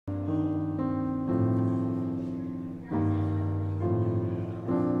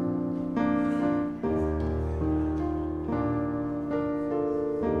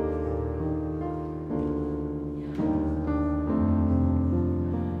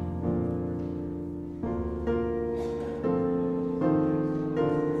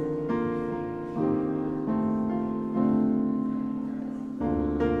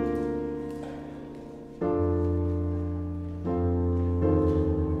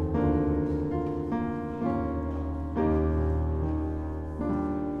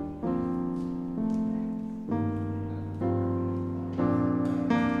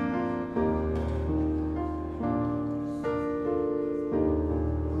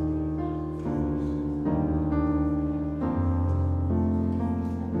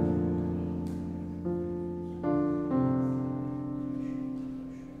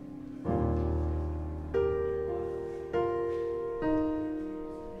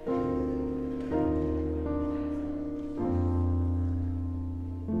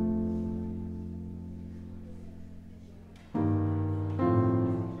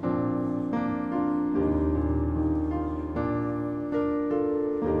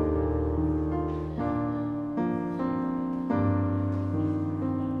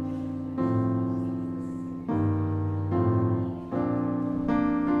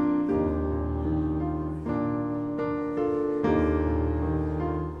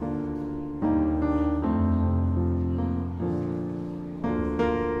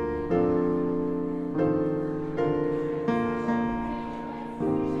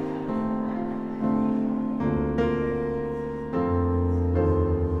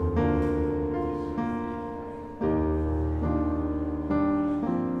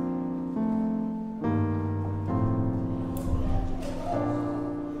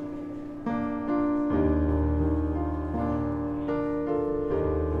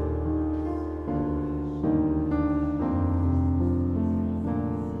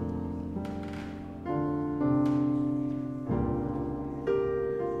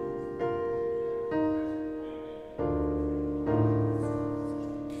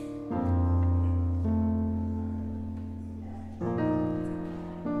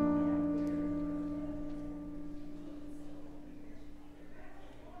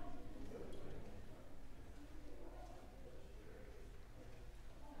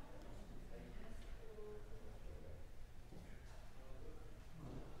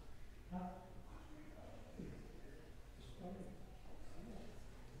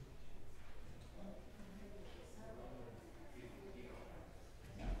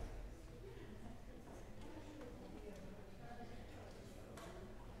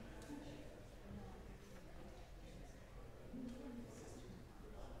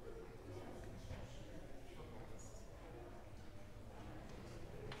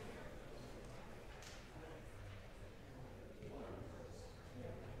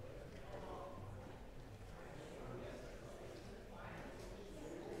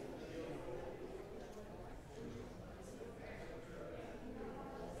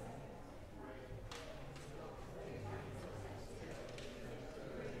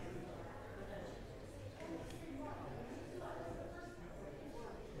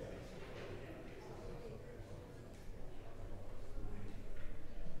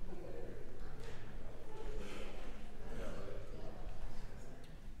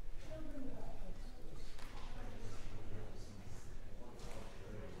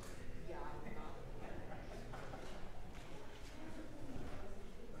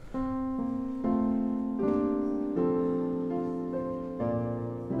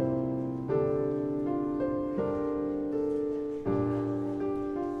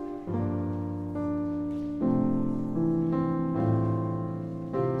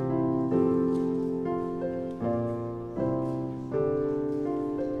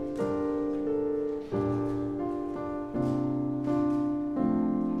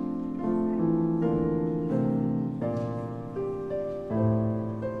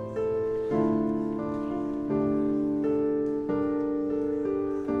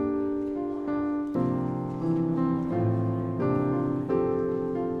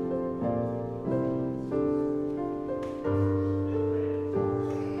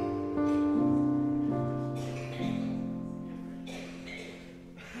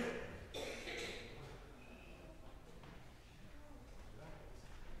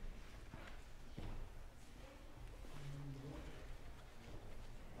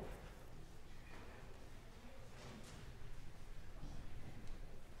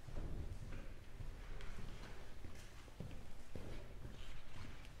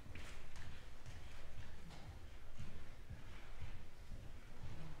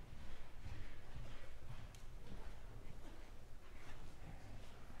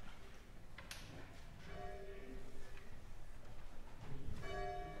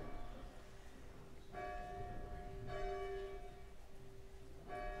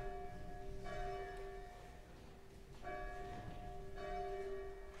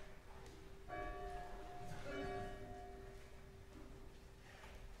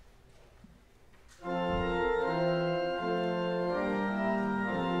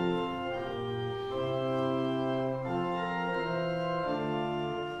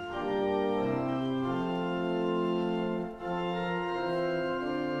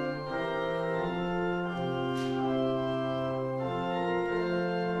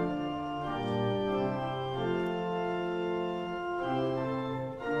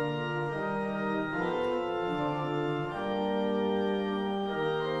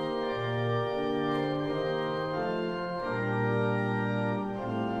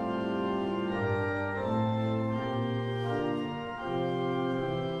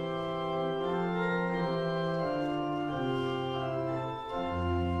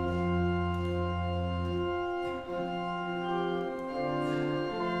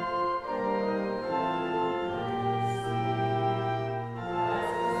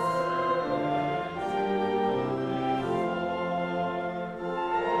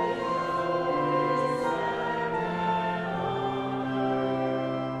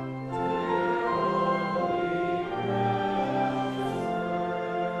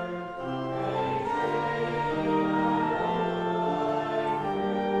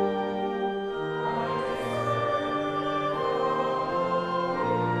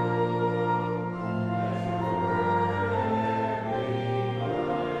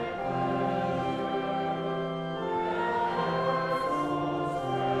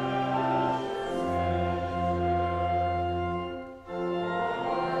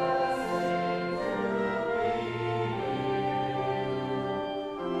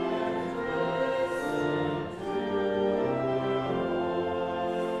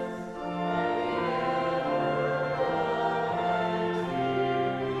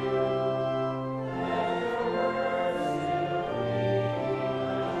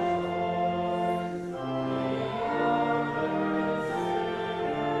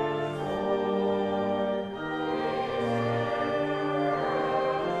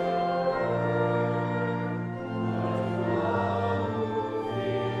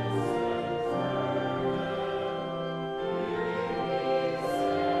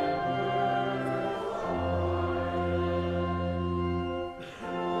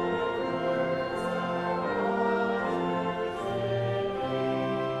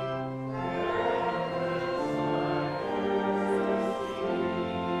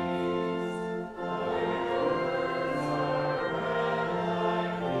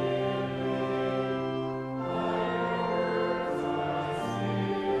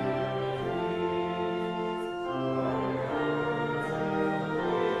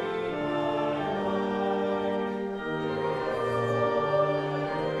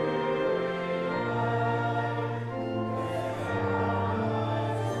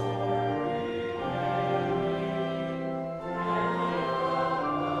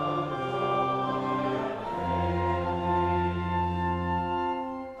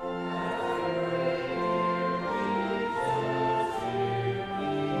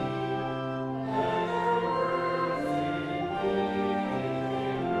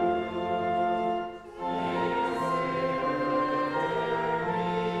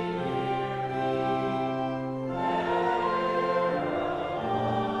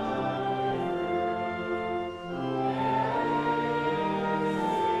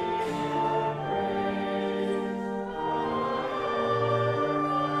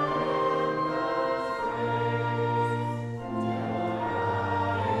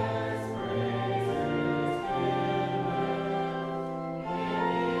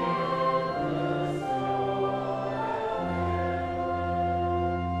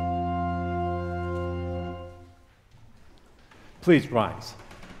Please rise.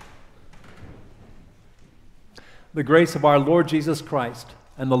 The grace of our Lord Jesus Christ,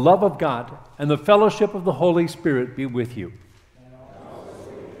 and the love of God, and the fellowship of the Holy Spirit be with you.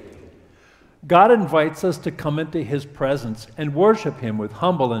 God invites us to come into his presence and worship him with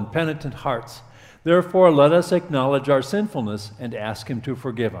humble and penitent hearts. Therefore, let us acknowledge our sinfulness and ask him to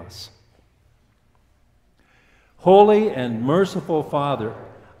forgive us. Holy and merciful Father,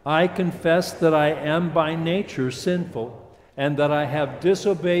 I confess that I am by nature sinful, and that I have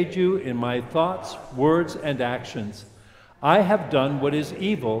disobeyed you in my thoughts, words, and actions. I have done what is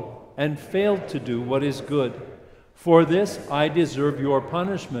evil and failed to do what is good. For this I deserve your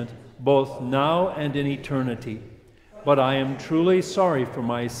punishment, both now and in eternity. But I am truly sorry for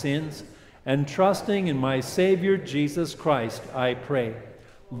my sins, and trusting in my Savior Jesus Christ, I pray,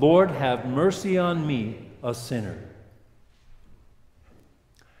 Lord, have mercy on me, a sinner.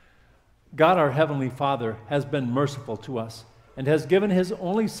 God, our Heavenly Father, has been merciful to us and has given his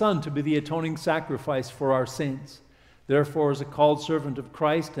only Son to be the atoning sacrifice for our sins. Therefore, as a called servant of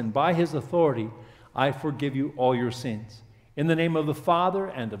Christ and by his authority, I forgive you all your sins. In the name of the Father,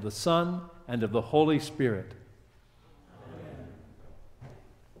 and of the Son, and of the Holy Spirit. Amen.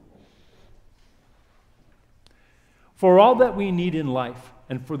 For all that we need in life,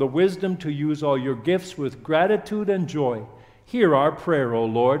 and for the wisdom to use all your gifts with gratitude and joy, hear our prayer, O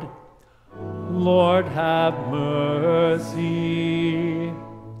Lord. Lord, have mercy.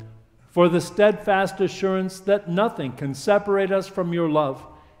 For the steadfast assurance that nothing can separate us from your love,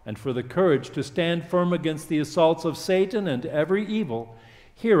 and for the courage to stand firm against the assaults of Satan and every evil,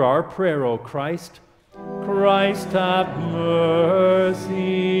 hear our prayer, O Christ. Christ, have mercy.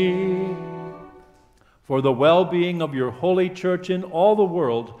 For the well-being of your holy church in all the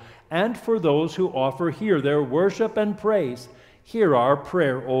world, and for those who offer here their worship and praise, hear our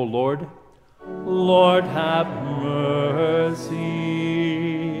prayer, O Lord. Lord, have mercy.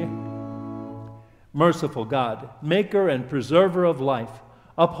 Merciful God, maker and preserver of life,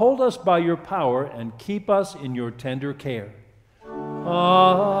 uphold us by your power and keep us in your tender care. Amen.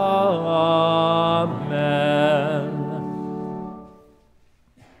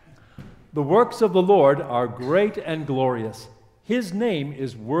 The works of the Lord are great and glorious. His name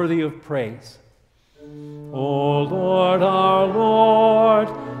is worthy of praise. O Lord, our Lord,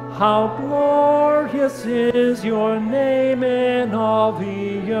 how glorious is your name in all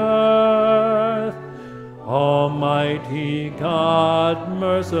the earth. Almighty God,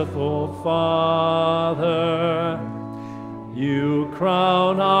 merciful Father, you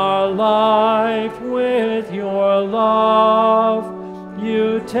crown our life with your love.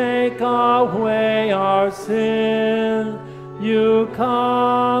 You take away our sin. You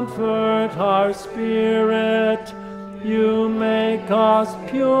comfort our spirit. You make us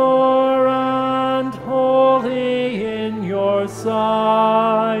pure and holy in your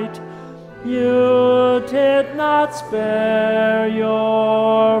sight. You did not spare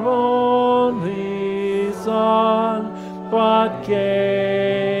your only Son, but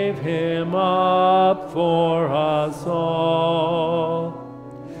gave him up for us all.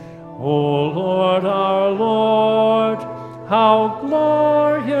 O Lord, our Lord, how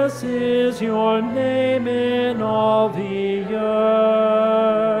glorious is your name in all the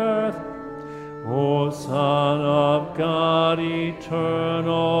earth. O Son of God,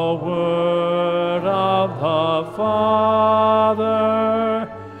 eternal Word of the Father,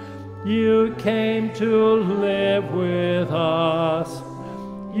 you came to live with us.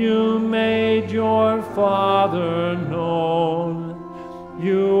 You made your Father known.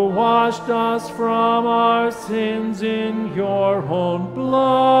 You washed us from our sins in your own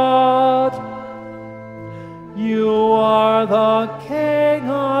blood. You are the King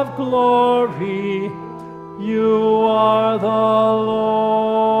of glory. You are the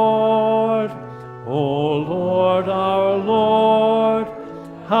Lord. O Lord, our Lord,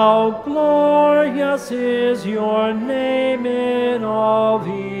 how glorious is your name in all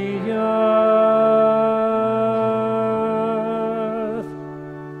the earth.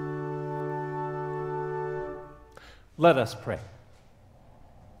 Let us pray.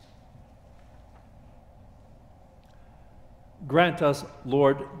 Grant us,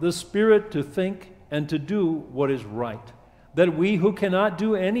 Lord, the Spirit to think and to do what is right, that we who cannot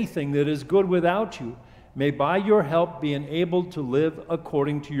do anything that is good without you may by your help be enabled to live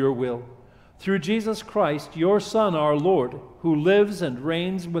according to your will. Through Jesus Christ, your Son, our Lord, who lives and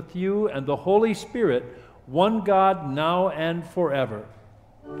reigns with you and the Holy Spirit, one God, now and forever.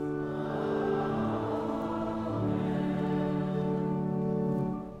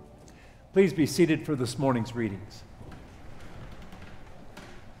 Please be seated for this morning's readings.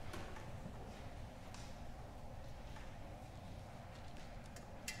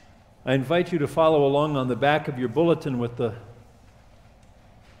 I invite you to follow along on the back of your bulletin with the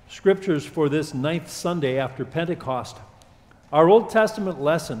scriptures for this 9th Sunday after Pentecost. Our Old Testament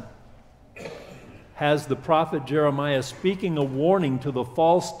lesson has the prophet Jeremiah speaking a warning to the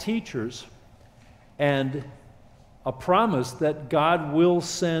false teachers and a promise that God will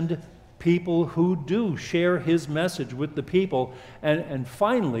send people who do share his message with the people, and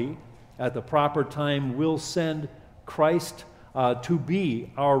finally, at the proper time, will send Christ to be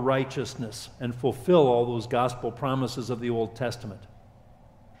our righteousness and fulfill all those gospel promises of the Old Testament.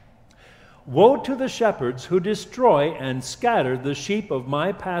 Woe to the shepherds who destroy and scatter the sheep of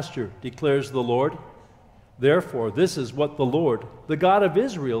my pasture, declares the Lord. Therefore, this is what the Lord, the God of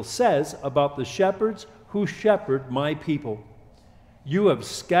Israel, says about the shepherds who shepherd my people. You have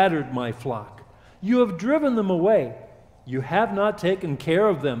scattered my flock. You have driven them away. You have not taken care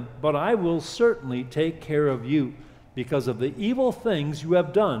of them, but I will certainly take care of you because of the evil things you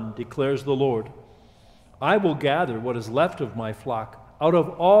have done, declares the Lord. I will gather what is left of my flock out of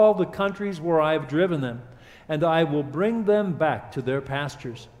all the countries where I have driven them, and I will bring them back to their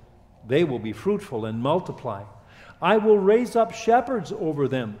pastures. They will be fruitful and multiply. I will raise up shepherds over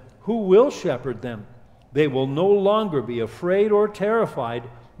them who will shepherd them. They will no longer be afraid or terrified,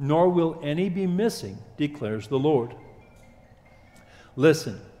 nor will any be missing, declares the Lord.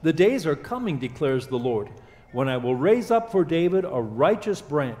 Listen, the days are coming, declares the Lord, when I will raise up for David a righteous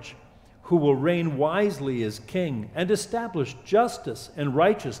branch, who will reign wisely as king and establish justice and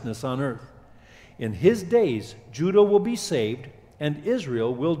righteousness on earth. In his days, Judah will be saved, and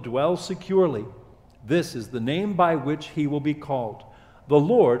Israel will dwell securely. This is the name by which he will be called, the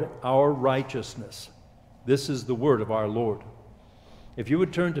Lord our righteousness. This is the word of our Lord. If you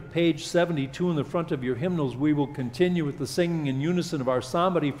would turn to page 72 in the front of your hymnals, we will continue with the singing in unison of our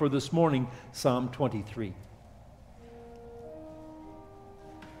psalmody for this morning, Psalm 23.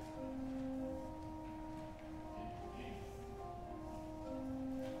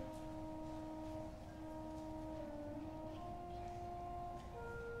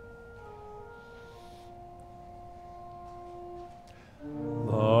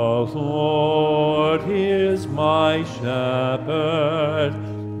 The Lord is my shepherd,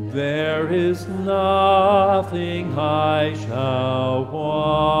 there is nothing I shall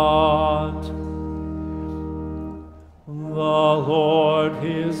want. The Lord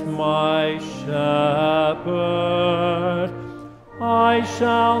is my shepherd, I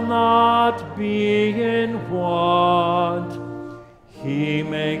shall not be in want. He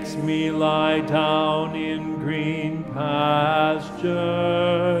makes me lie down in green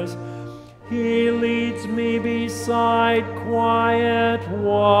pastures. He leads me beside quiet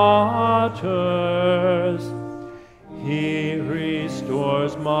waters. He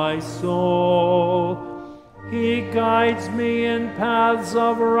restores my soul. He guides me in paths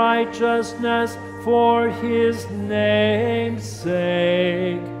of righteousness for his name's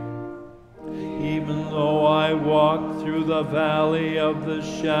sake. Even though I walk through the valley of the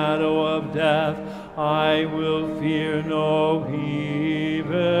shadow of death, I will fear no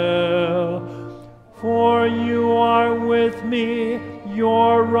evil. For you are with me,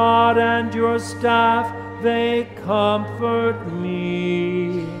 your rod and your staff, they comfort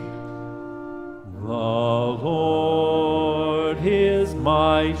me. The Lord is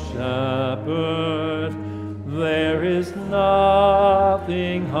my shepherd, there is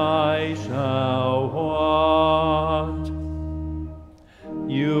nothing I shall want.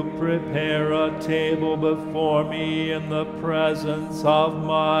 You prepare a table before me in the presence of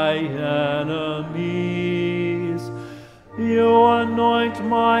my enemies. You anoint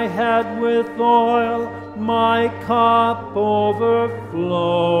my head with oil, my cup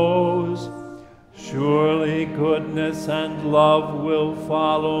overflows. Surely goodness and love will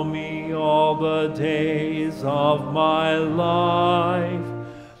follow me all the days of my life,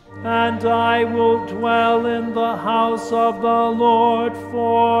 and I will dwell in the house of the Lord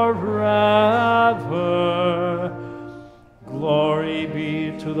forever. Glory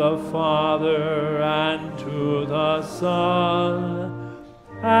be to the Father, and to the Son,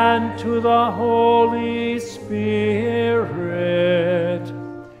 and to the Holy Spirit,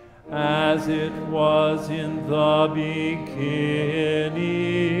 as it was in the beginning,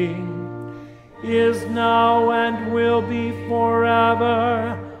 is now, and will be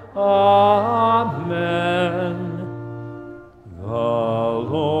forever. Amen. The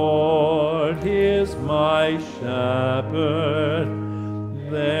Lord is my shepherd,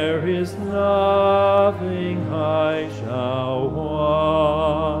 there is nothing I shall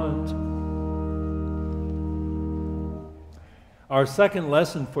want. Our Our second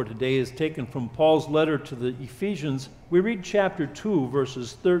lesson for today is taken from Paul's letter to the Ephesians. We read chapter 2,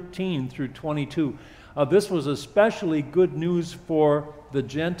 verses 13 through 22. This was especially good news for the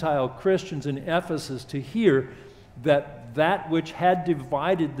Gentile Christians in Ephesus to hear that which had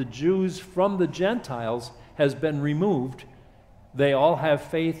divided the Jews from the Gentiles has been removed. They all have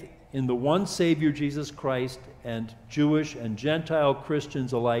faith in the one Savior, Jesus Christ, and Jewish and Gentile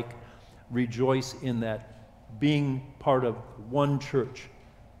Christians alike rejoice in that, being part of one church.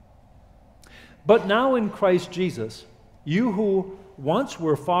 But now in Christ Jesus, you who once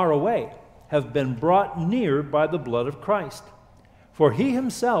were far away have been brought near by the blood of Christ. For he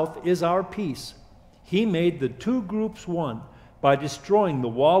himself is our peace. He made the two groups one by destroying the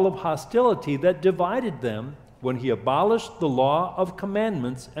wall of hostility that divided them when he abolished the law of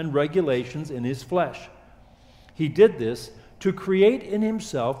commandments and regulations in his flesh. He did this to create in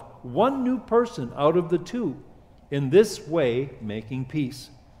himself one new person out of the two, in this way making peace.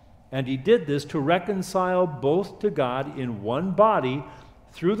 And he did this to reconcile both to God in one body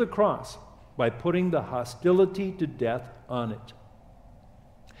through the cross, by putting the hostility to death on it.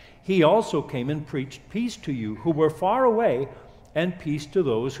 He also came and preached peace to you who were far away, and peace to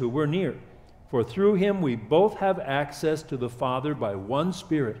those who were near. For through him we both have access to the Father by one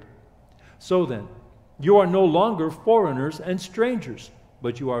Spirit. So then, you are no longer foreigners and strangers,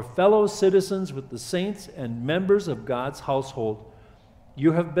 but you are fellow citizens with the saints and members of God's household.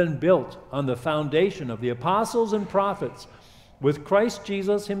 You have been built on the foundation of the apostles and prophets, with Christ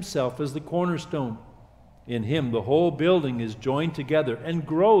Jesus himself as the cornerstone. In him the whole building is joined together and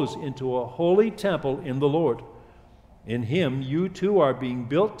grows into a holy temple in the Lord. In him you too are being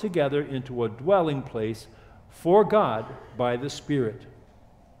built together into a dwelling place for God by the Spirit.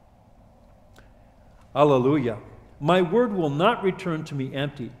 Alleluia. My word will not return to me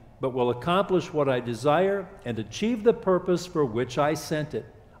empty, but will accomplish what I desire and achieve the purpose for which I sent it.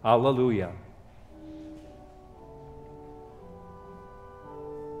 Alleluia.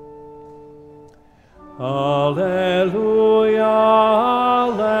 Alleluia,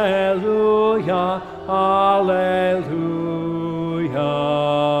 alleluia, alleluia.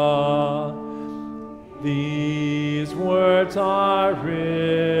 These words are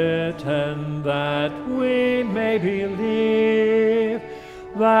written that we may believe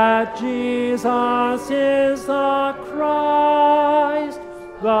that Jesus is the Christ,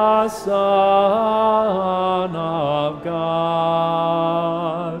 the Son of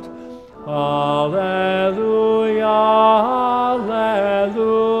God. Alleluia,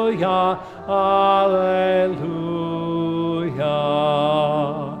 alleluia, alleluia.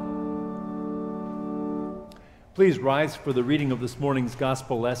 Please rise for the reading of this morning's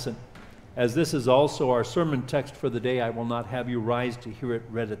gospel lesson. As this is also our sermon text for the day, I will not have you rise to hear it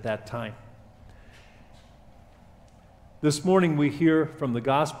read at that time. This morning we hear from the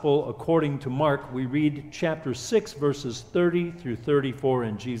Gospel according to Mark. We read chapter 6, verses 30 through 34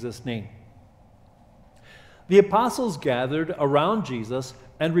 in Jesus' name. The apostles gathered around Jesus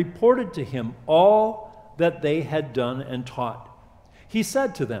and reported to him all that they had done and taught. He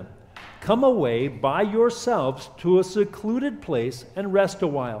said to them, "Come away by yourselves to a secluded place and rest a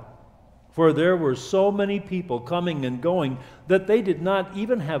while." For there were so many people coming and going that they did not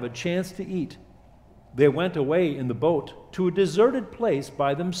even have a chance to eat. They went away in the boat to a deserted place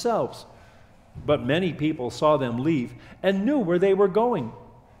by themselves. But many people saw them leave and knew where they were going.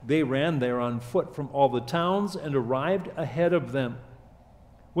 They ran there on foot from all the towns and arrived ahead of them.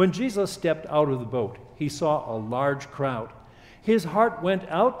 When Jesus stepped out of the boat, he saw a large crowd. His heart went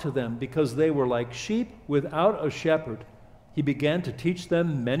out to them because they were like sheep without a shepherd. He began to teach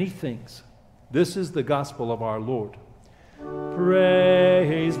them many things. This is the gospel of our Lord.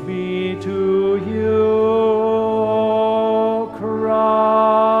 Praise be to you,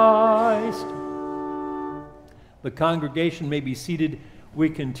 Christ. The congregation may be seated. We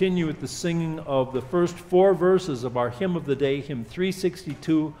continue with the singing of the first four verses of our hymn of the day, hymn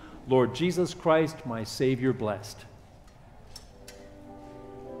 362, Lord Jesus Christ, my Savior blessed.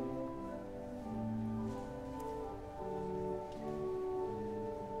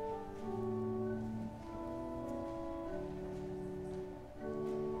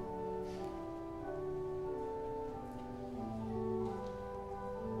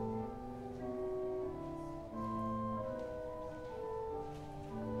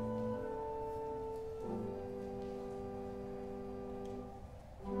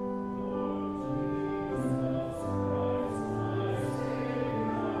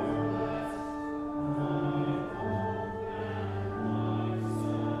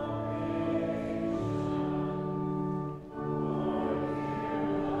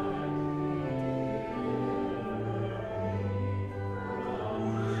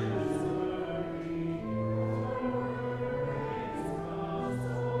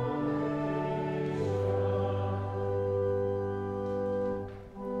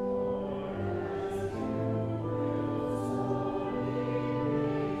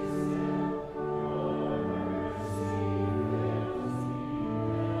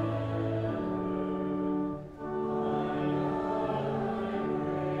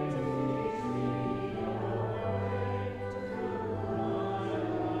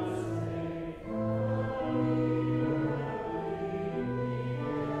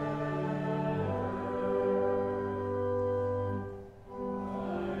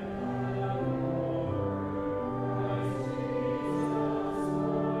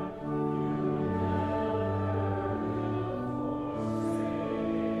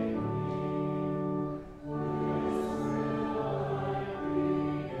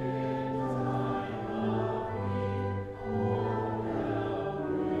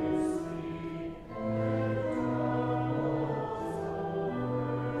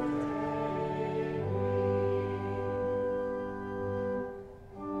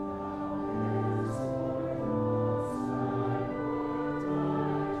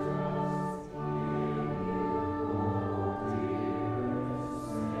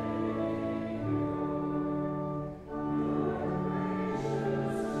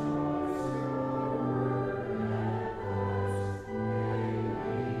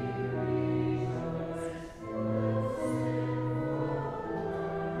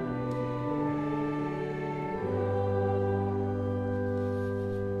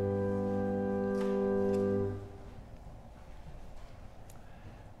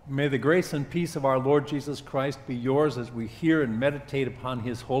 May the grace and peace of our Lord Jesus Christ be yours as we hear and meditate upon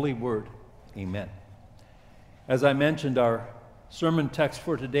his holy word. Amen. As I mentioned, our sermon text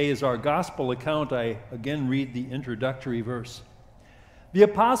for today is our gospel account. I again read the introductory verse. The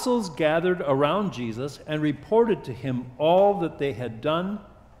apostles gathered around Jesus and reported to him all that they had done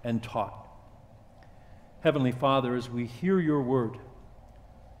and taught. Heavenly Father, as we hear your word,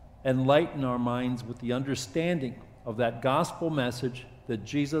 enlighten our minds with the understanding of that gospel message that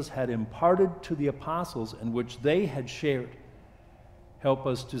Jesus had imparted to the apostles and which they had shared. Help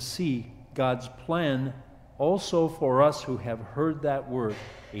us to see God's plan also for us who have heard that word.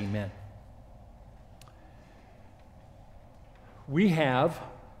 Amen. We have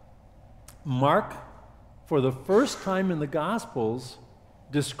Mark, for the first time in the Gospels,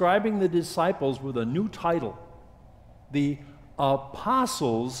 describing the disciples with a new title. The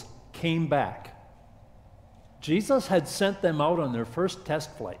apostles came back. Jesus had sent them out on their first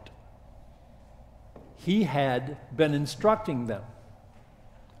test flight. He had been instructing them.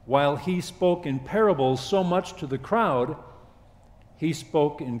 While he spoke in parables so much to the crowd, he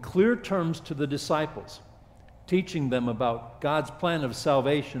spoke in clear terms to the disciples, teaching them about God's plan of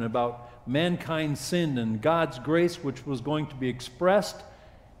salvation, about mankind's sin and God's grace, which was going to be expressed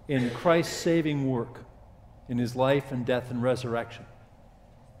in Christ's saving work in his life and death and resurrection.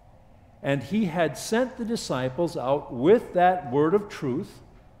 And he had sent the disciples out with that word of truth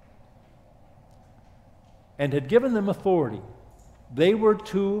and had given them authority. They were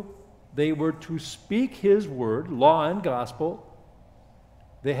to speak his word, law and gospel.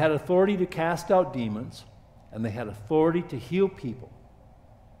 They had authority to cast out demons, and they had authority to heal people.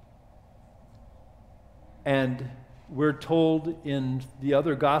 And we're told in the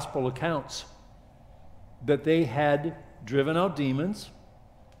other gospel accounts that they had driven out demons,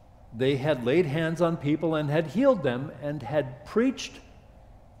 they had laid hands on people and had healed them and had preached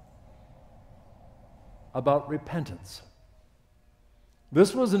about repentance.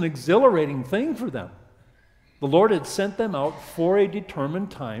 This was an exhilarating thing for them. The Lord had sent them out for a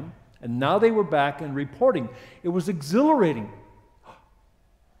determined time, and now they were back and reporting. It was exhilarating.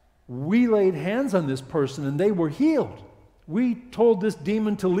 We laid hands on this person and they were healed. We told this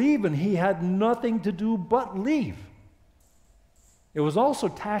demon to leave and he had nothing to do but leave. It was also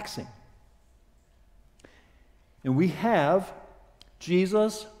taxing. And we have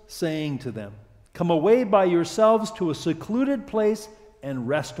Jesus saying to them, "Come away by yourselves to a secluded place and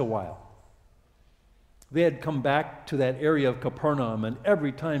rest a while." They had come back to that area of Capernaum, and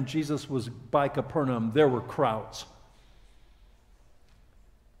every time Jesus was by Capernaum, there were crowds.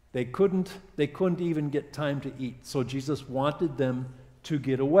 They couldn't even get time to eat, so Jesus wanted them to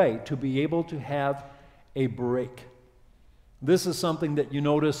get away, to be able to have a break. This is something that you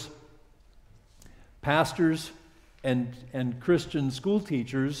notice pastors and Christian school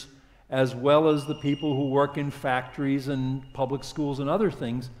teachers, as well as the people who work in factories and public schools and other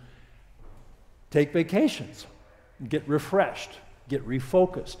things, take vacations, get refreshed, get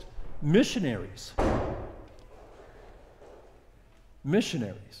refocused. Missionaries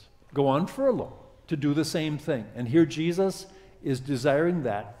go on furlough to do the same thing. And here Jesus is desiring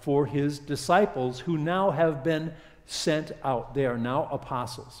that for his disciples who now have been sent out. They are now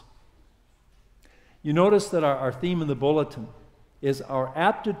apostles. You notice that our theme in the bulletin is our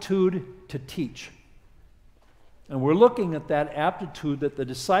aptitude to teach. And we're looking at that aptitude that the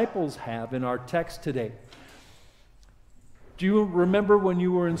disciples have in our text today. Do you remember when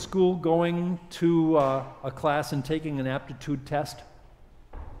you were in school going to a class and taking an aptitude test?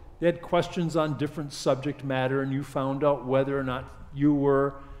 They had questions on different subject matter, and you found out whether or not you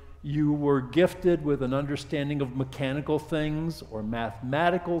were gifted with an understanding of mechanical things or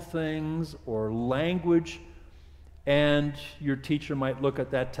mathematical things or language. And your teacher might look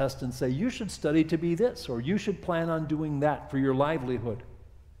at that test and say, "You should study to be this," or "You should plan on doing that for your livelihood."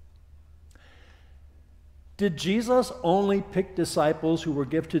 Did Jesus only pick disciples who were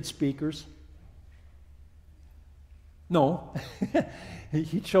gifted speakers? No.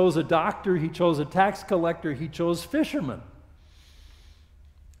 He chose a doctor, he chose a tax collector, he chose fishermen.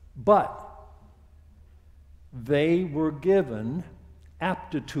 But they were given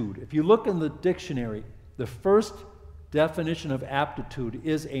aptitude. If you look in the dictionary, the first definition of aptitude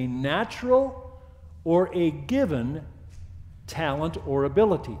is a natural or a given talent or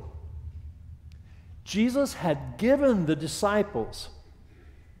ability. Jesus had given the disciples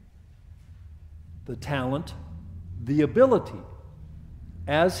the talent, the ability,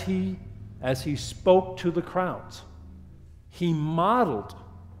 as he spoke to the crowds. He modeled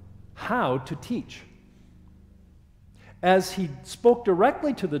how to teach. As he spoke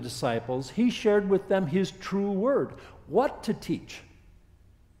directly to the disciples, he shared with them his true word, what to teach.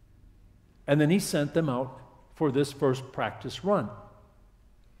 And then he sent them out for this first practice run.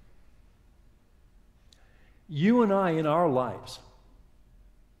 You and I in our lives,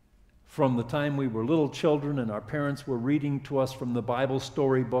 from the time we were little children and our parents were reading to us from the Bible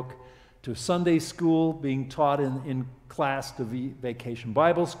storybook, to Sunday school, being taught in class, to vacation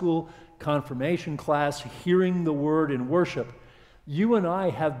Bible school, confirmation class, hearing the word in worship, you and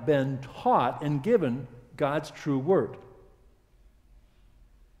I have been taught and given God's true word.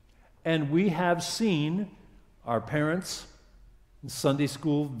 And we have seen our parents, Sunday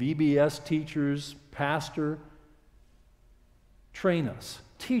school, VBS teachers, pastor, train us,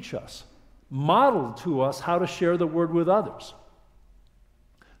 teach us, model to us how to share the word with others.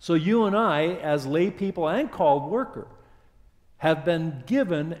 So you and I, as lay people and called worker, have been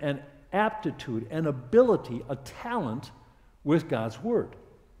given an aptitude, an ability, a talent with God's word.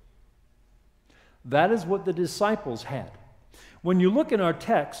 That is what the disciples had. When you look in our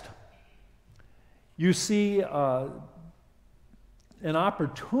text, you see an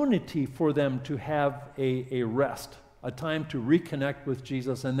opportunity for them to have a rest, a time to reconnect with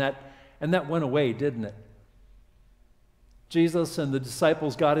Jesus, and that went away, didn't it? Jesus and the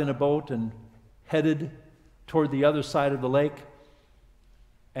disciples got in a boat and headed toward the other side of the lake.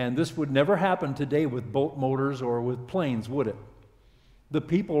 And this would never happen today with boat motors or with planes, would it? The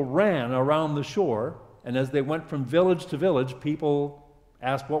people ran around the shore, and as they went from village to village, people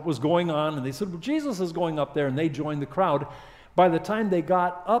asked what was going on, and they said, well, Jesus is going up there, and they joined the crowd. By the time they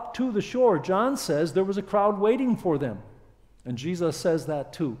got up to the shore, John says there was a crowd waiting for them. And Jesus says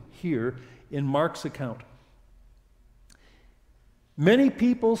that too here in Mark's account. Many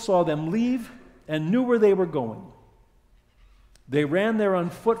people saw them leave and knew where they were going. They ran there on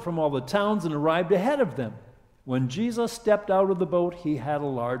foot from all the towns and arrived ahead of them. When Jesus stepped out of the boat, he had a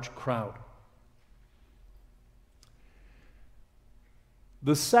large crowd.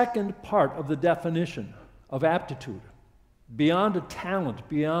 The second part of the definition of aptitude, beyond a talent,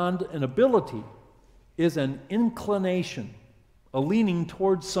 beyond an ability, is an inclination, a leaning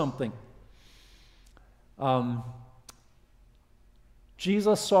towards something.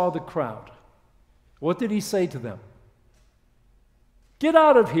 Jesus saw the crowd. What did he say to them? Get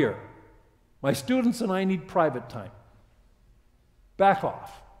out of here. My students and I need private time. Back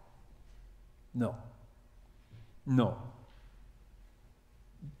off. No. No.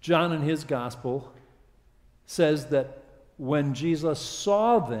 John in his gospel says that when Jesus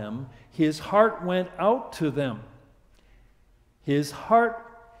saw them, his heart went out to them. His heart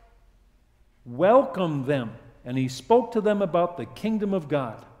welcomed them, and he spoke to them about the kingdom of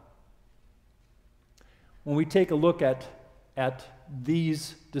God. When we take a look at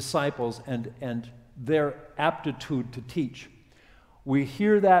these disciples and their aptitude to teach, we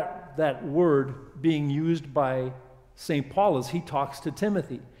hear that word being used by St. Paul as he talks to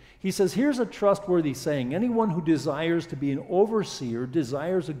Timothy. He says, here's a trustworthy saying, anyone who desires to be an overseer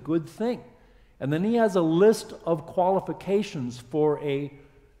desires a good thing. And then he has a list of qualifications for a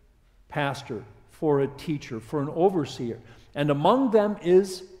pastor, for a teacher, for an overseer. And among them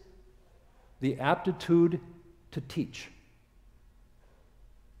is the aptitude to teach.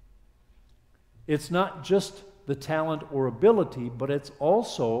 It's not just the talent or ability, but it's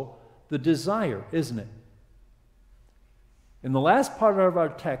also the desire, isn't it? In the last part of our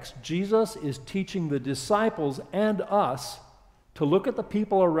text, Jesus is teaching the disciples and us to look at the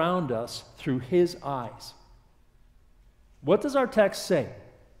people around us through his eyes. What does our text say?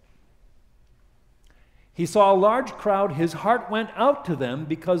 He saw a large crowd. His heart went out to them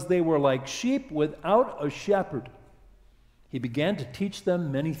because they were like sheep without a shepherd. He began to teach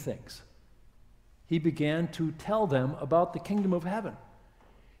them many things. He began to tell them about the kingdom of heaven.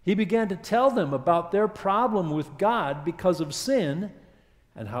 He began to tell them about their problem with God because of sin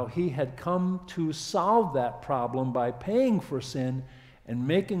and how he had come to solve that problem by paying for sin and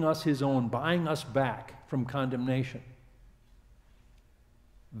making us his own, buying us back from condemnation.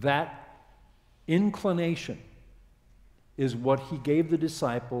 That inclination is what he gave the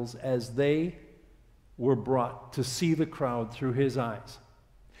disciples as they were brought to see the crowd through his eyes.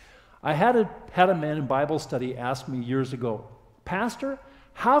 I had a man in Bible study ask me years ago, Pastor,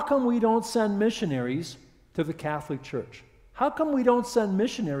 how come we don't send missionaries to the Catholic Church? How come we don't send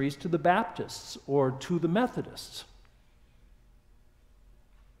missionaries to the Baptists or to the Methodists?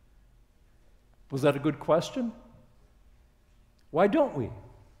 Was that a good question? Why don't we?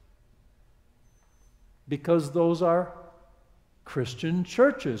 Because those are Christian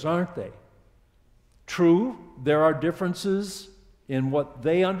churches, aren't they? True, there are differences in what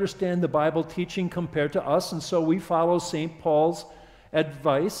they understand the Bible teaching compared to us, and so we follow St. Paul's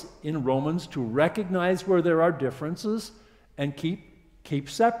advice in Romans to recognize where there are differences and keep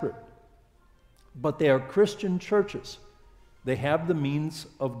separate. but they are Christian churches. They have the means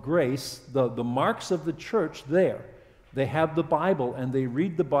of grace, the marks of the church there. They have the Bible, and they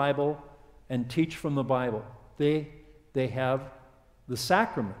read the Bible and teach from the Bible. They have the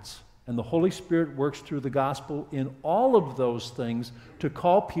sacraments, and the Holy Spirit works through the gospel in all of those things to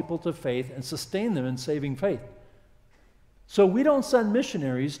call people to faith and sustain them in saving faith. So we don't send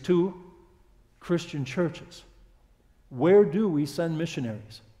missionaries to Christian churches. Where do we send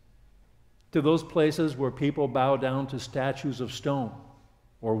missionaries? To those places where people bow down to statues of stone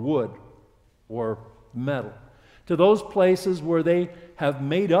or wood or metal. To those places where they have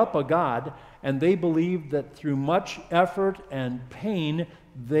made up a God and they believe that through much effort and pain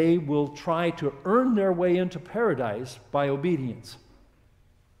they will try to earn their way into paradise by obedience.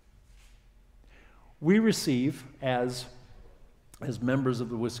 We receive, as members of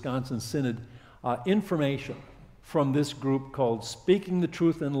the Wisconsin Synod, information from this group called Speaking the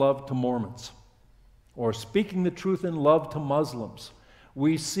Truth in Love to Mormons, or Speaking the Truth in Love to Muslims.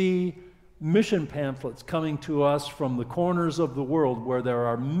 We see mission pamphlets coming to us from the corners of the world where there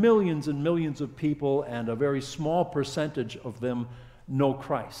are millions and millions of people and a very small percentage of them know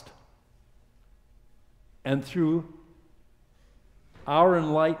Christ. And through our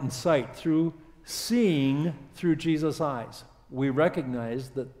enlightened sight, through seeing through Jesus' eyes, we recognize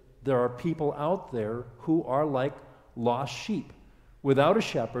that there are people out there who are like lost sheep, without a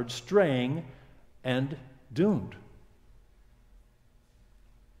shepherd, straying and doomed.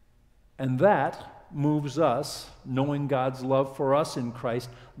 And that moves us, knowing God's love for us in Christ,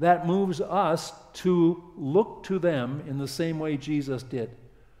 that moves us to look to them in the same way Jesus did.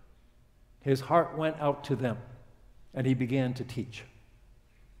 His heart went out to them, and he began to teach.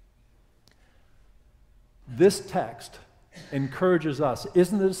 This text encourages us.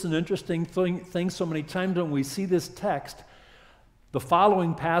 Isn't this an interesting thing? So many times when we see this text, the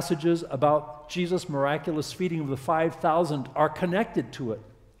following passages about Jesus' miraculous feeding of the 5,000 are connected to it.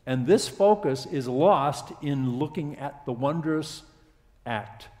 And this focus is lost in looking at the wondrous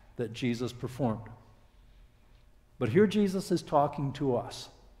act that Jesus performed. But here Jesus is talking to us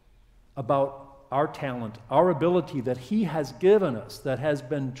about our talent, our ability that he has given us, that has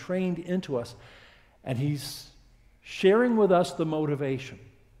been trained into us. And he's sharing with us the motivation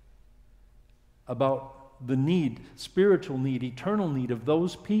about the need, spiritual need, eternal need of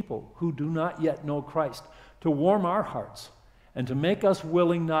those people who do not yet know Christ, to warm our hearts and to make us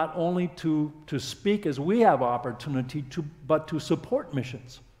willing not only to speak as we have opportunity to, but to support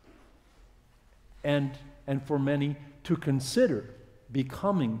missions. And for many to consider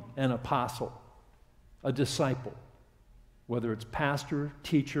becoming an apostle, a disciple, whether it's pastor,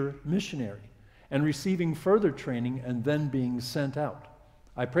 teacher, missionary, and receiving further training and then being sent out.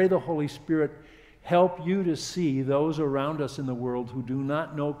 I pray the Holy Spirit help you to see those around us in the world who do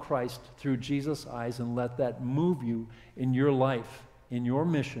not know Christ through Jesus' eyes, and let that move you in your life, in your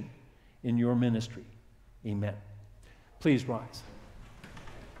mission, in your ministry. Amen. Please rise.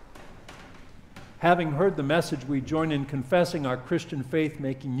 Having heard the message, we join in confessing our Christian faith,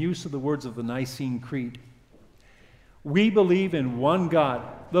 making use of the words of the Nicene Creed. We believe in one God,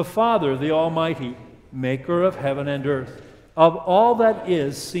 the Father, the Almighty, maker of heaven and earth, of all that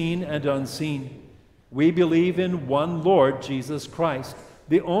is seen and unseen. We believe in one Lord Jesus Christ,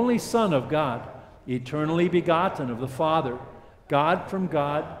 the only Son of God, eternally begotten of the Father, God from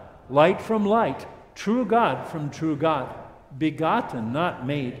God, light from light, true God from true God, begotten, not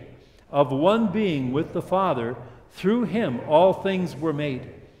made, of one being with the Father. Through him all things were made.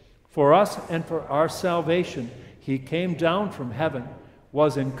 For us and for our salvation, he came down from heaven,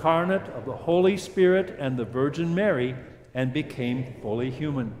 was incarnate of the Holy Spirit and the Virgin Mary, and became fully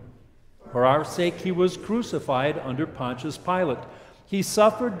human. For our sake he was crucified under Pontius Pilate. He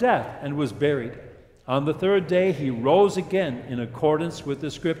suffered death and was buried. On the third day he rose again in accordance with the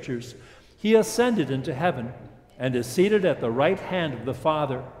Scriptures. He ascended into heaven and is seated at the right hand of the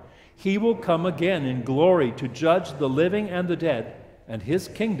Father. He will come again in glory to judge the living and the dead, and his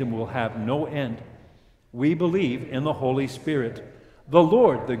kingdom will have no end. We believe in the Holy Spirit, the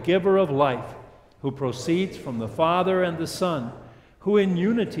Lord, the giver of life, who proceeds from the Father and the Son, who in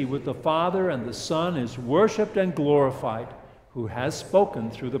unity with the Father and the Son is worshiped and glorified, who has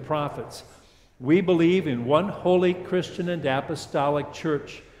spoken through the prophets. We believe in one holy Christian and apostolic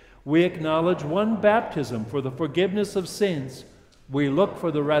church. We acknowledge one baptism for the forgiveness of sins. We look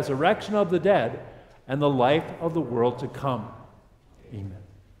for the resurrection of the dead and the life of the world to come. Amen.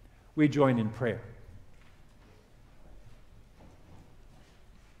 We join in prayer.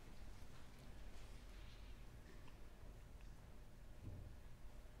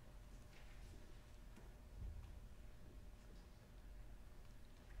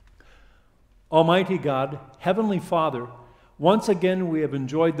 Almighty God, Heavenly Father, once again we have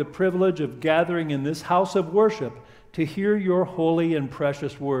enjoyed the privilege of gathering in this house of worship to hear your holy and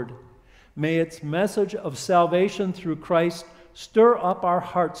precious word. May its message of salvation through Christ stir up our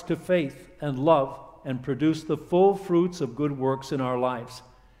hearts to faith and love and produce the full fruits of good works in our lives.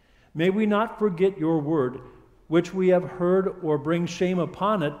 May we not forget your word, which we have heard, or bring shame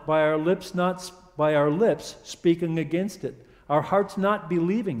upon it by our lips speaking against it, our hearts not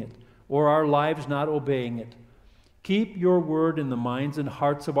believing it, or our lives not obeying it. Keep your word in the minds and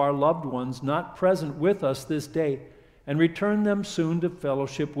hearts of our loved ones not present with us this day, and return them soon to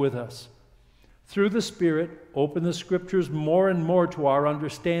fellowship with us. Through the Spirit, open the Scriptures more and more to our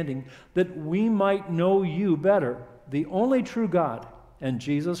understanding, that we might know you better, the only true God, and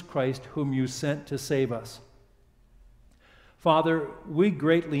Jesus Christ, whom you sent to save us. Father, we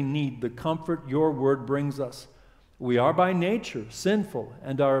greatly need the comfort your word brings us. We are by nature sinful,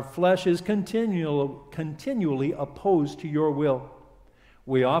 and our flesh is continually opposed to your will.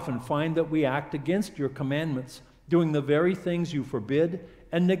 We often find that we act against your commandments, doing the very things you forbid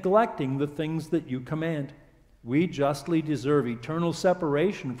and neglecting the things that you command. We justly deserve eternal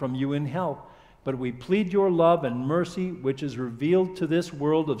separation from you in hell, but we plead your love and mercy, which is revealed to this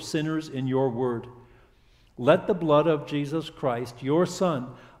world of sinners in your word. Let the blood of Jesus Christ, your Son,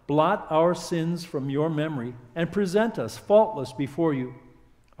 blot our sins from your memory and present us faultless before you.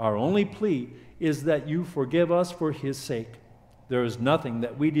 Our only plea is that you forgive us for his sake. There is nothing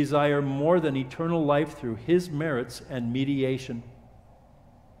that we desire more than eternal life through his merits and mediation.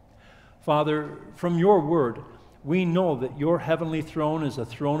 Father, from your word, we know that your heavenly throne is a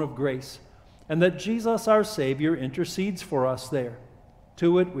throne of grace, and that Jesus our Savior intercedes for us there.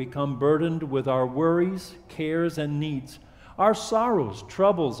 To it we come burdened with our worries, cares, and needs, our sorrows,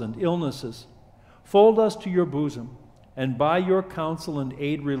 troubles, and illnesses. Fold us to your bosom, and by your counsel and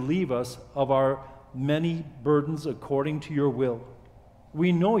aid relieve us of our many burdens according to your will.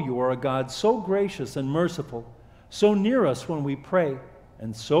 We know you are a God so gracious and merciful, so near us when we pray,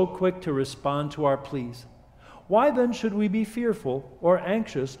 and so quick to respond to our pleas. Why then should we be fearful or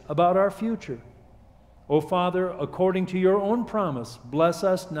anxious about our future? O Father, according to your own promise, bless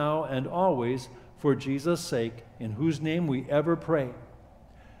us now and always for Jesus' sake, in whose name we ever pray.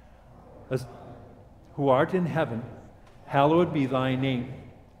 Who art in heaven, hallowed be thy name.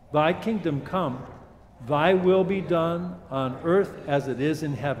 Thy kingdom come, thy will be done on earth as it is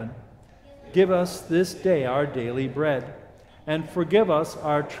in heaven. Give us this day our daily bread, and forgive us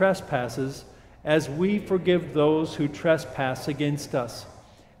our trespasses as we forgive those who trespass against us.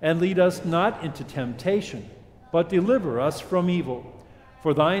 And lead us not into temptation, but deliver us from evil.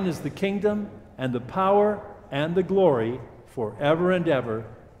 For thine is the kingdom, and the power, and the glory, forever and ever.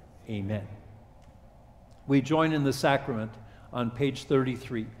 Amen. We join in the sacrament on page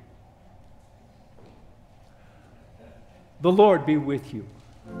 33. The Lord be with you.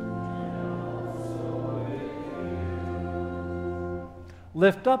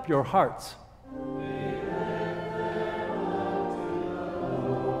 Lift up your hearts.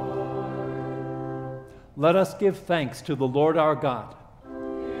 Let us give thanks to the Lord our God.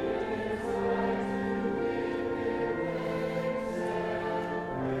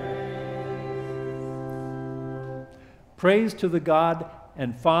 Praise to the God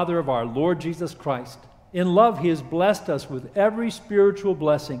and Father of our Lord Jesus Christ. In love, he has blessed us with every spiritual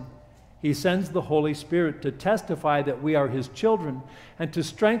blessing. He sends the Holy Spirit to testify that we are his children and to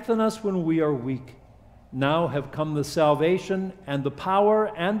strengthen us when we are weak. Now have come the salvation and the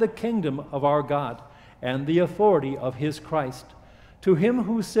power and the kingdom of our God, and the authority of his Christ. To him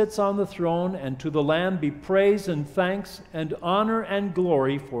who sits on the throne and to the Lamb be praise and thanks and honor and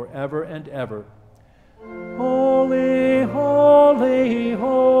glory forever and ever. Holy, holy,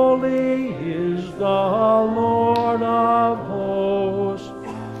 holy is the Lord of hosts.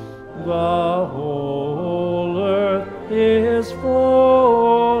 The whole earth is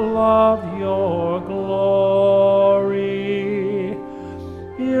full of your glory.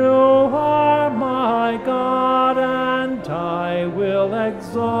 You are my God, and I will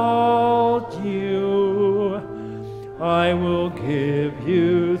exalt you. I will give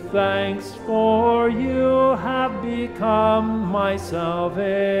you thanks, for you have become my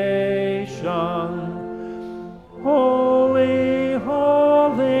salvation. Holy,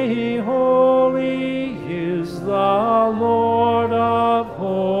 holy, holy is the Lord of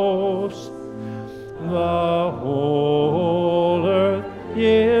hosts. The whole earth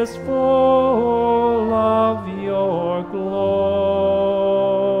is full of your glory.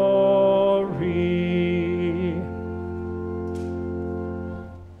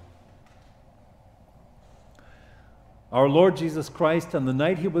 Our Lord Jesus Christ, on the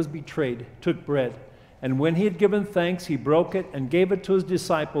night he was betrayed, took bread, and when he had given thanks, he broke it and gave it to his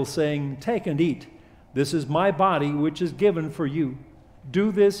disciples, saying, "Take and eat. This is my body, which is given for you.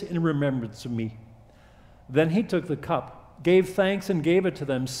 Do this in remembrance of me." Then he took the cup, gave thanks, and gave it to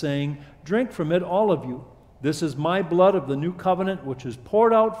them, saying, "Drink from it, all of you. This is my blood of the new covenant, which is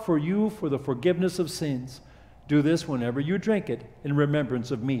poured out for you for the forgiveness of sins. Do this whenever you drink it in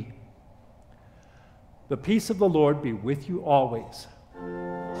remembrance of me." The peace of the Lord be with you always.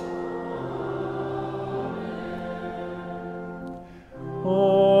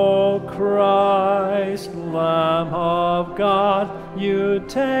 O Christ, Lamb of God, you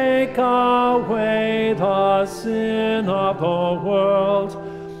take away the sin of the world.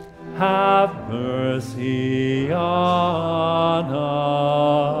 Have mercy on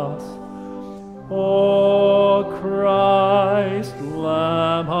us. O Christ,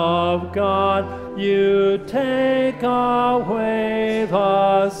 Lamb of God, you take away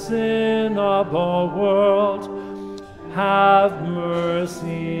the sin of the world. Have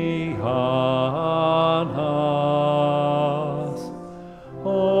mercy on us.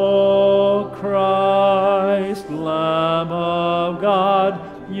 O Christ, Lamb of God,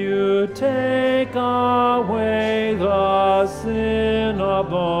 you take away the sin of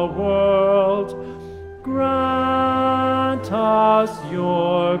the world. Grant us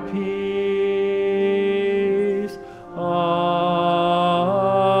your peace.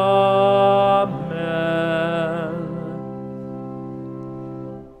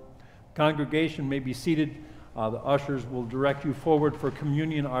 Congregation may be seated. The ushers will direct you forward for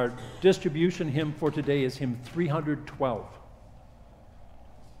communion. Our distribution hymn for today is hymn 312.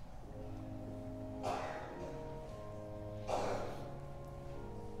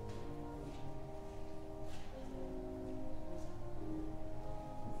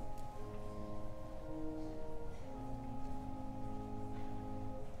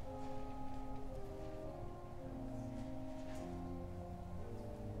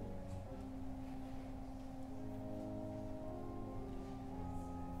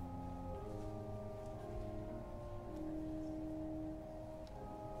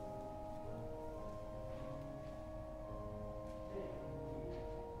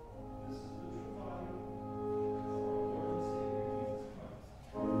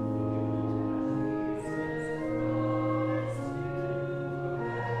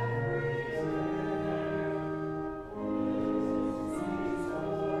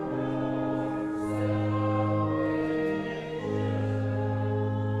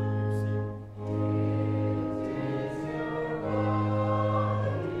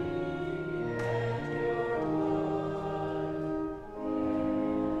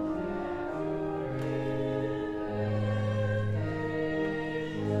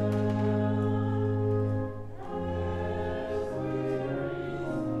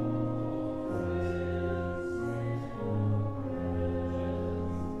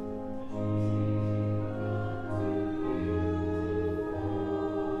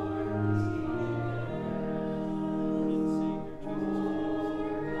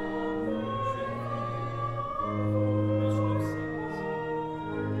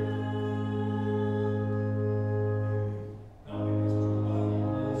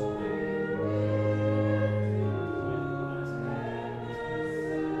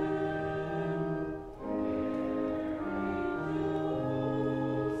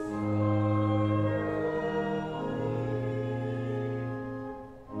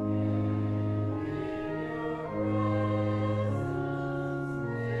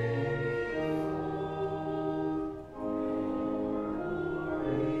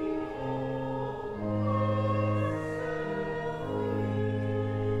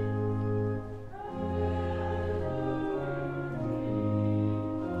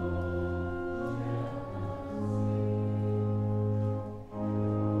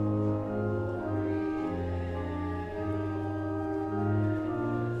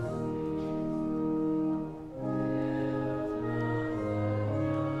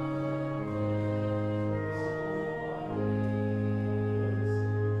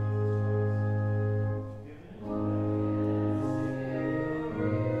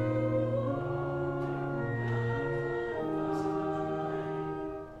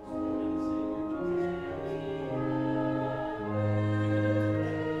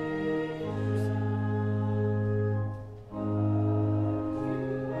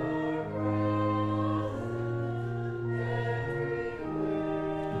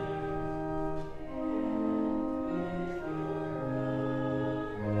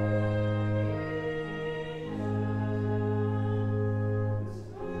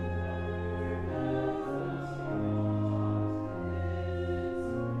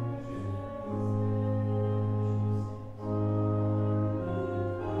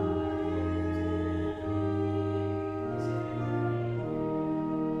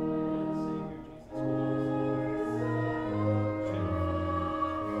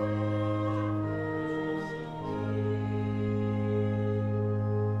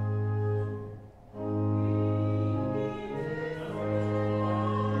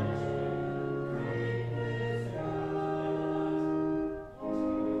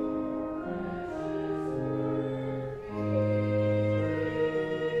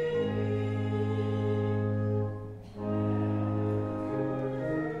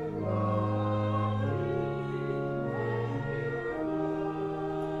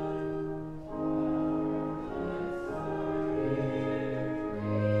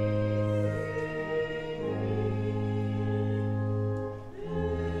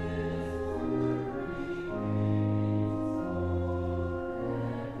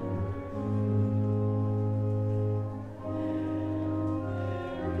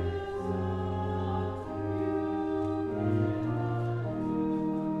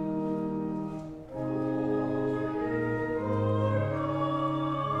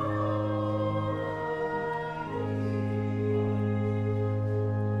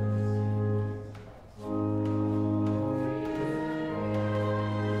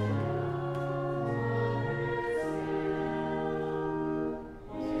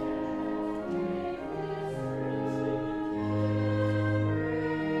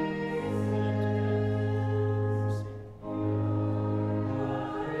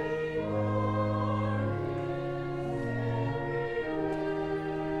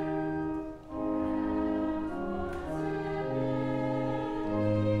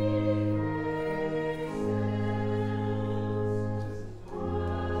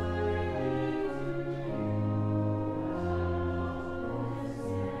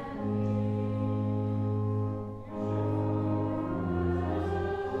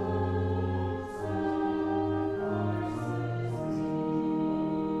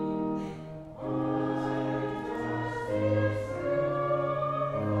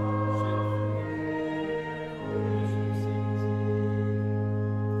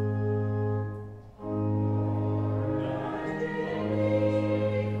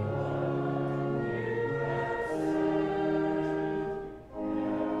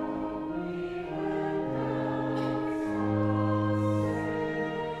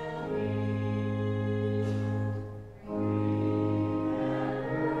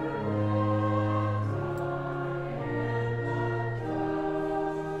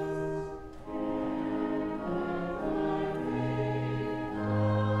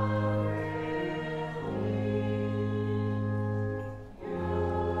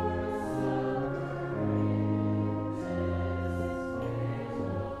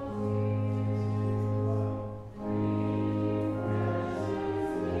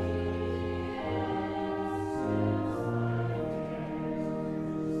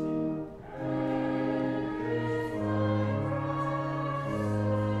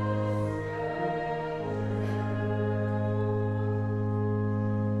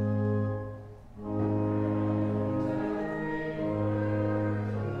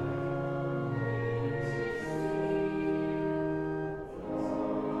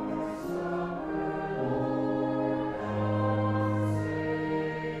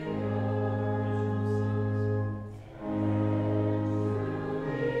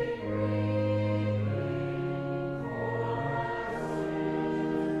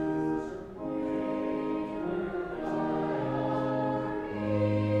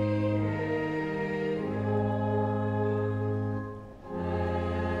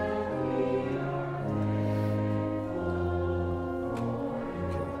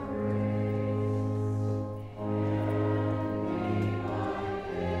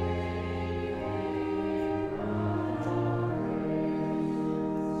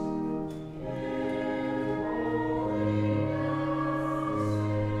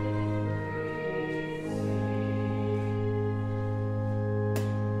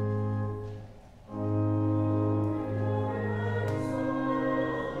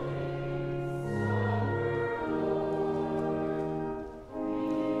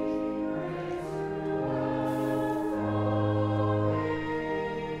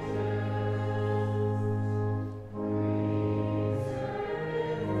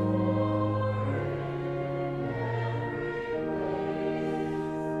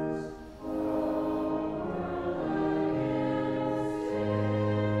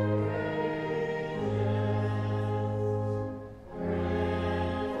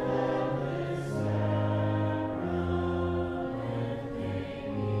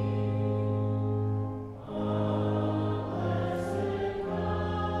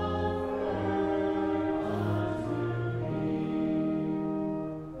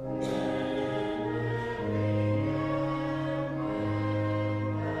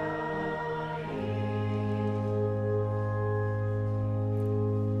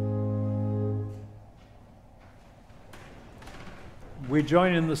 We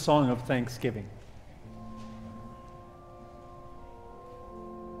join in the song of thanksgiving.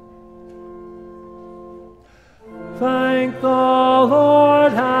 Thank the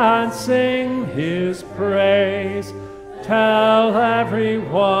Lord and sing his praise. Tell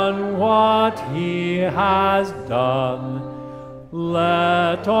everyone what he has done.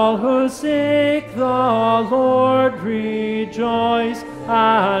 Let all who seek the Lord rejoice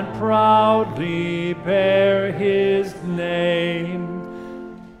and proudly bear his name.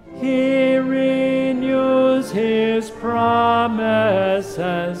 He renews his promises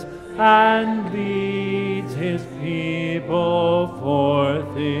and leads his people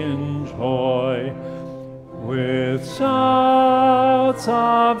forth in joy. With shouts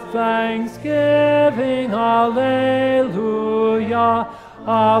of thanksgiving, Alleluia,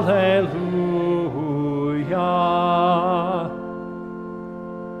 Alleluia.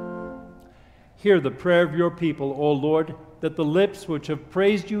 Hear the prayer of your people, O Lord, that the lips which have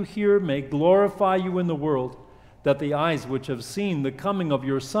praised you here may glorify you in the world, that the eyes which have seen the coming of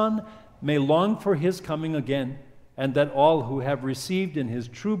your Son may long for his coming again, and that all who have received in his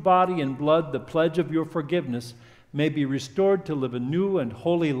true body and blood the pledge of your forgiveness may be restored to live a new and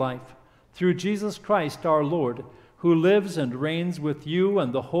holy life. Through Jesus Christ our Lord, who lives and reigns with you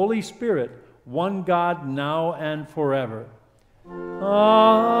and the Holy Spirit, one God, now and forever. Amen.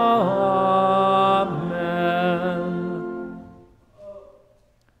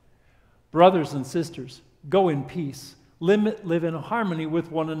 Brothers and sisters, go in peace. Live in harmony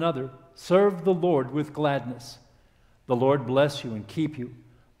with one another. Serve the Lord with gladness. The Lord bless you and keep you.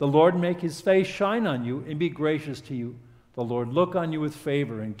 The Lord make his face shine on you and be gracious to you. The Lord look on you with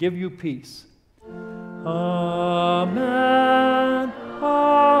favor and give you peace. Amen.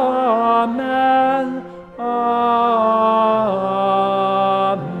 Amen. Amen.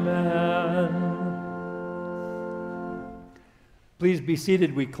 Please be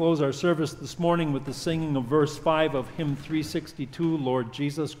seated. We close our service this morning with the singing of verse 5 of hymn 362, Lord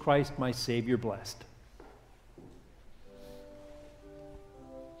Jesus Christ, my Savior blessed.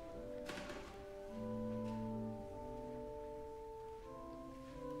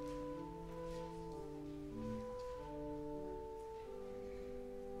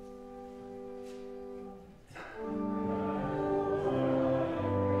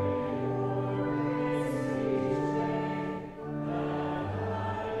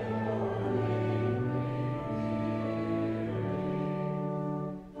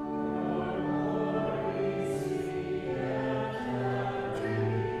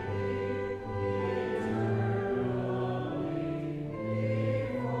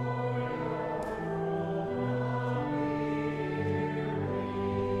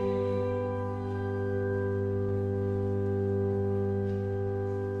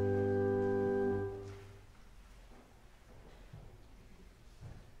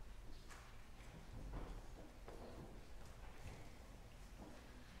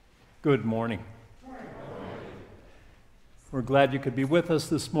 Good morning. We're glad you could be with us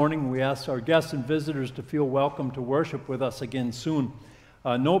this morning. We ask our guests and visitors to feel welcome to worship with us again soon.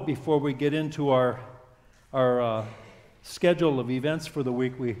 Note before we get into our schedule of events for the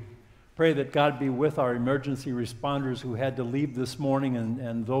week, we pray that God be with our emergency responders who had to leave this morning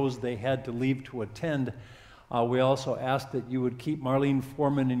and those they had to leave to attend. We also ask that you would keep Marlene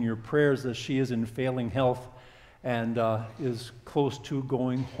Foreman in your prayers as she is in failing health and is close to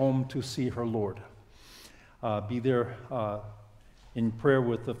going home to see her Lord. Be there in prayer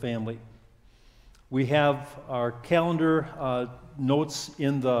with the family. We have our calendar notes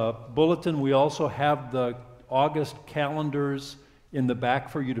in the bulletin. We also have the August calendars in the back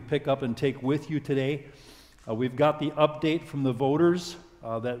for you to pick up and take with you today. We've got the update from the voters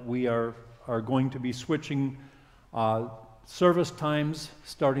that we are going to be switching service times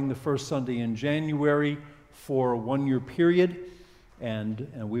starting the first Sunday in January for a one-year period, and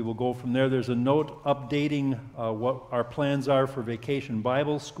we will go from there. There's a note updating what our plans are for Vacation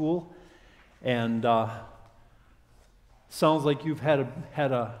Bible School, and sounds like you've had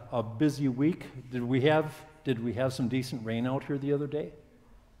a busy week. Did we have some decent rain out here the other day?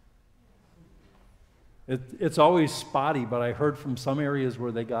 It's always spotty, but I heard from some areas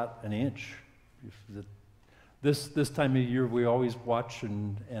where they got an inch. This time of year, we always watch,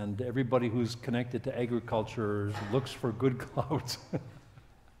 and everybody who's connected to agriculture looks for good clouds.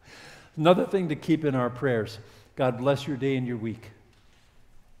 Another thing to keep in our prayers. God bless your day and your week.